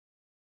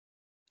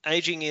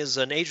Aging is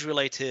an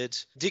age-related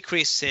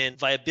decrease in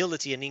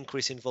viability and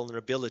increase in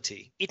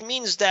vulnerability. It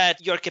means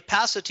that your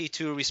capacity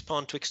to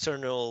respond to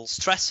external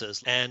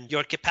stresses and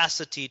your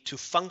capacity to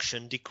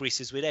function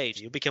decreases with age.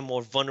 You become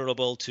more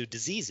vulnerable to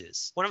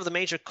diseases. One of the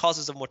major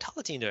causes of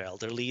mortality in the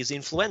elderly is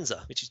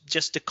influenza, which is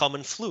just the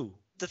common flu.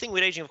 The thing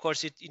with aging, of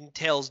course, it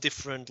entails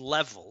different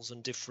levels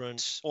and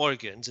different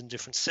organs and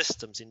different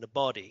systems in the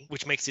body,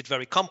 which makes it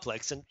very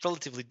complex and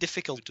relatively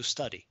difficult to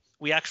study.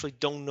 We actually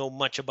don't know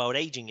much about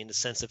aging in the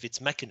sense of its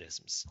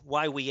mechanisms.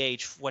 Why we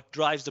age, what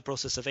drives the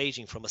process of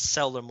aging from a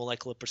cellular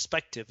molecular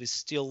perspective is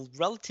still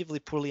relatively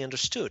poorly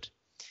understood.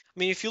 I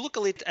mean, if you look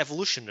at it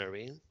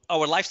evolutionary,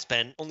 our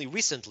lifespan only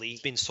recently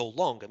has been so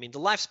long. I mean, the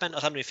lifespan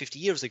 150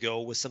 years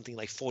ago was something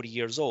like 40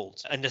 years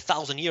old, and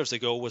 1,000 years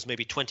ago was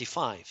maybe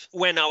 25.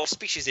 When our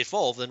species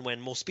evolved, and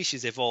when most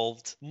species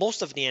evolved,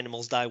 most of the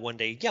animals die one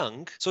day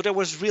young, so there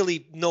was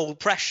really no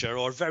pressure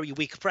or very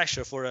weak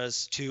pressure for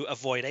us to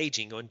avoid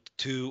aging or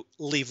to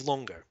live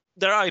longer.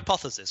 There are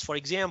hypotheses, for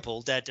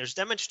example, that there's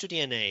damage to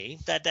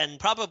DNA that then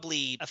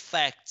probably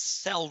affects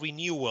cell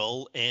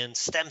renewal and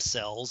stem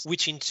cells,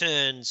 which in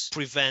turn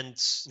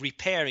prevents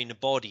repair in the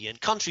body and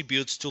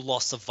contributes to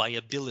loss of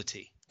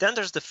viability. Then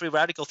there's the free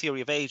radical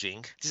theory of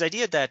aging, this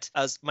idea that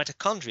as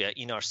mitochondria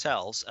in our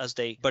cells, as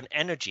they burn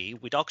energy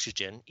with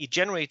oxygen, it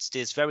generates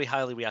these very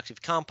highly reactive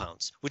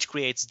compounds, which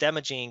creates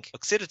damaging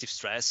oxidative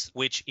stress,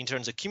 which in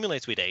turn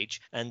accumulates with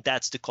age, and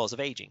that's the cause of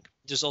aging.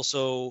 There's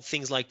also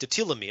things like the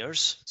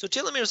telomeres. So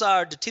telomeres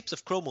are the tips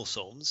of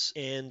chromosomes,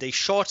 and they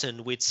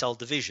shorten with cell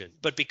division.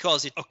 But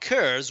because it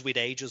occurs with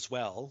age as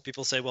well,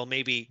 people say, well,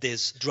 maybe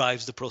this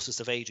drives the process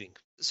of aging.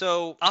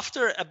 So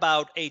after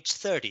about age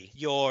 30,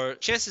 your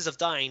chances of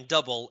dying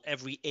double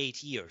every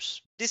 8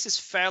 years. This is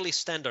fairly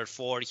standard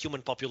for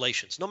human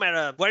populations. No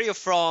matter where you're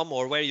from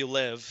or where you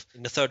live,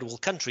 in a third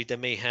world country, they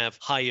may have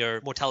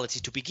higher mortality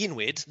to begin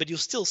with, but you'll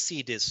still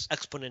see this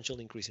exponential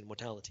increase in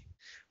mortality.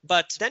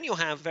 But then you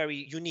have very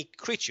unique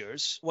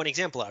creatures. One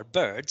example are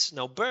birds.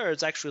 Now,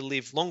 birds actually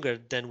live longer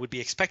than would be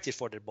expected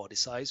for their body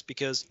size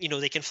because,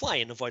 they can fly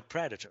and avoid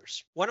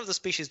predators. One of the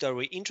species that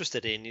we're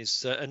interested in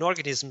is an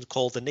organism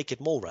called the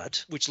naked mole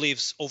rat, which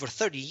lives over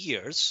 30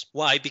 years.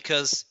 Why?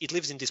 Because it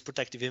lives in this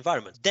protective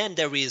environment. Then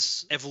there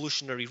is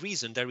evolutionary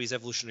reason, there is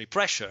evolutionary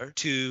pressure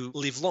to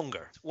live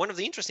longer. One of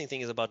the interesting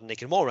things about the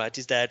naked mole rat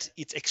is that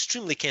it's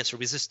extremely cancer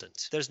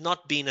resistant. There's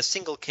not been a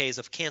single case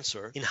of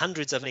cancer in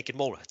hundreds of naked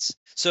mole rats.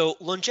 So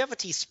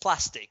longevity is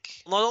plastic.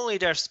 Not only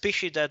there are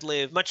species that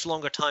live much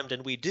longer time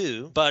than we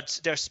do,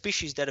 but there are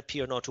species that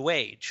appear not to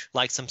age,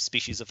 like some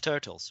species of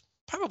turtles.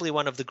 Probably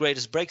one of the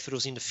greatest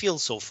breakthroughs in the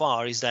field so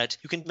far is that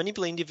you can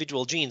manipulate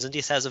individual genes, and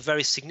this has a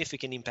very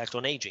significant impact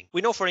on aging.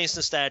 We know, for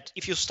instance, that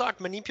if you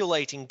start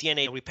manipulating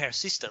DNA repair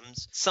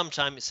systems,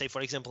 sometimes, say,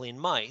 for example, in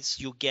mice,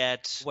 you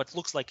get what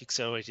looks like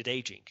accelerated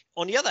aging.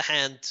 On the other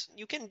hand,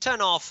 you can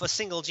turn off a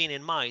single gene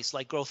in mice,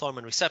 like growth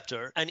hormone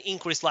receptor, and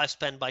increase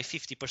lifespan by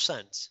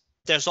 50%.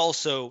 There's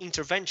also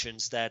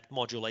interventions that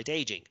modulate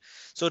aging.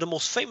 So the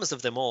most famous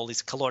of them all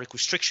is caloric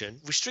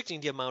restriction,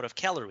 restricting the amount of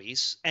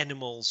calories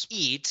animals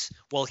eat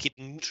while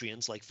keeping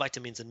nutrients like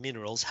vitamins and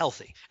minerals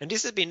healthy. And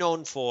this has been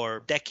known for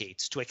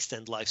decades to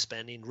extend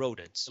lifespan in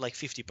rodents, like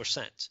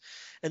 50%.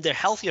 And they're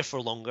healthier for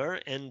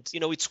longer, and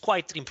it's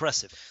quite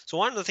impressive. So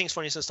one of the things,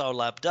 for instance, our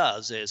lab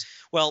does is,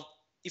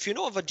 if you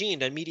know of a gene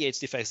that mediates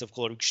the effects of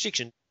caloric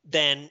restriction,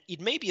 then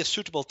it may be a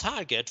suitable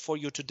target for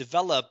you to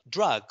develop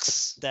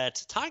drugs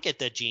that target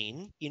that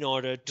gene in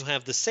order to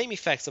have the same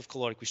effects of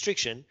caloric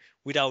restriction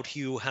without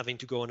you having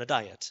to go on a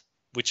diet,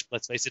 which,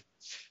 let's face it,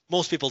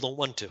 most people don't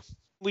want to.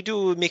 We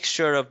do a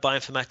mixture of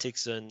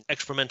bioinformatics and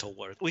experimental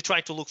work. We try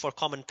to look for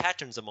common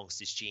patterns amongst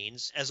these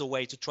genes as a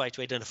way to try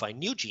to identify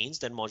new genes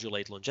that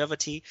modulate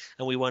longevity,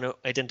 and we want to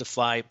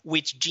identify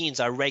which genes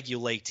are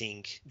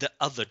regulating the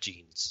other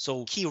genes,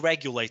 so key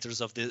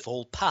regulators of the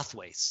whole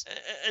pathways.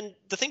 And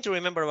the thing to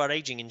remember about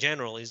aging in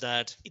general is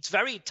that it's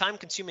very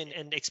time-consuming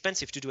and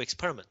expensive to do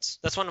experiments.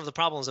 That's one of the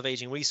problems of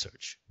aging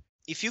research.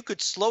 If you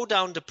could slow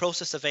down the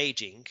process of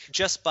aging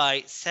just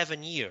by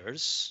 7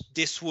 years,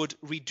 this would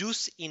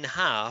reduce in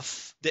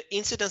half the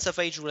incidence of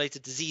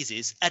age-related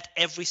diseases at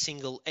every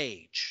single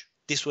age.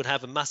 This would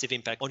have a massive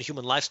impact on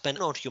human lifespan and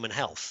on human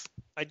health.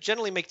 I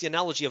generally make the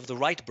analogy of the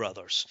Wright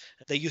brothers.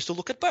 They used to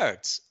look at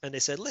birds, and they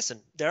said,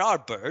 listen, there are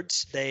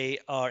birds, they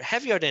are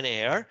heavier than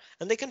air,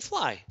 and they can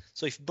fly.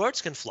 So if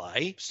birds can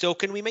fly, so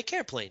can we make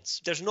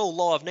airplanes. There's no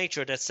law of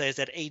nature that says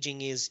that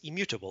aging is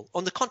immutable.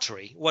 On the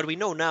contrary, what we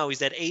know now is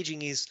that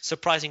aging is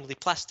surprisingly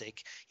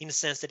plastic in the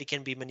sense that it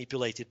can be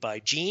manipulated by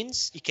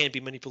genes, it can be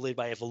manipulated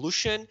by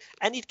evolution,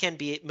 and it can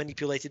be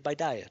manipulated by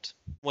diet.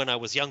 When I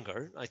was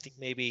younger, I think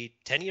maybe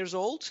 10 years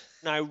old,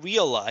 and I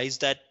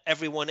realized that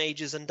everyone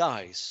ages and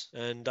dies.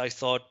 And I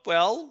thought,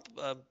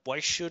 why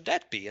should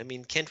that be? I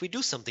mean, can't we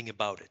do something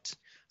about it?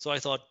 So I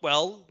thought,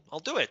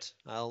 I'll do it.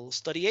 I'll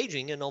study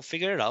aging and I'll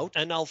figure it out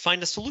and I'll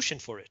find a solution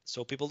for it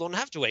so people don't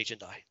have to age and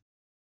die.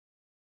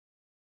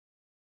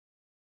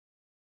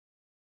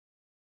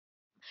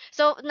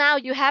 So now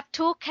you have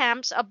two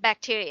camps of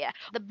bacteria,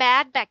 the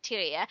bad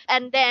bacteria,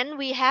 and then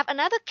we have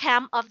another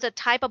camp of the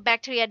type of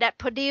bacteria that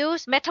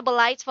produce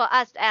metabolites for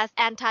us as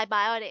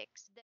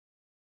antibiotics.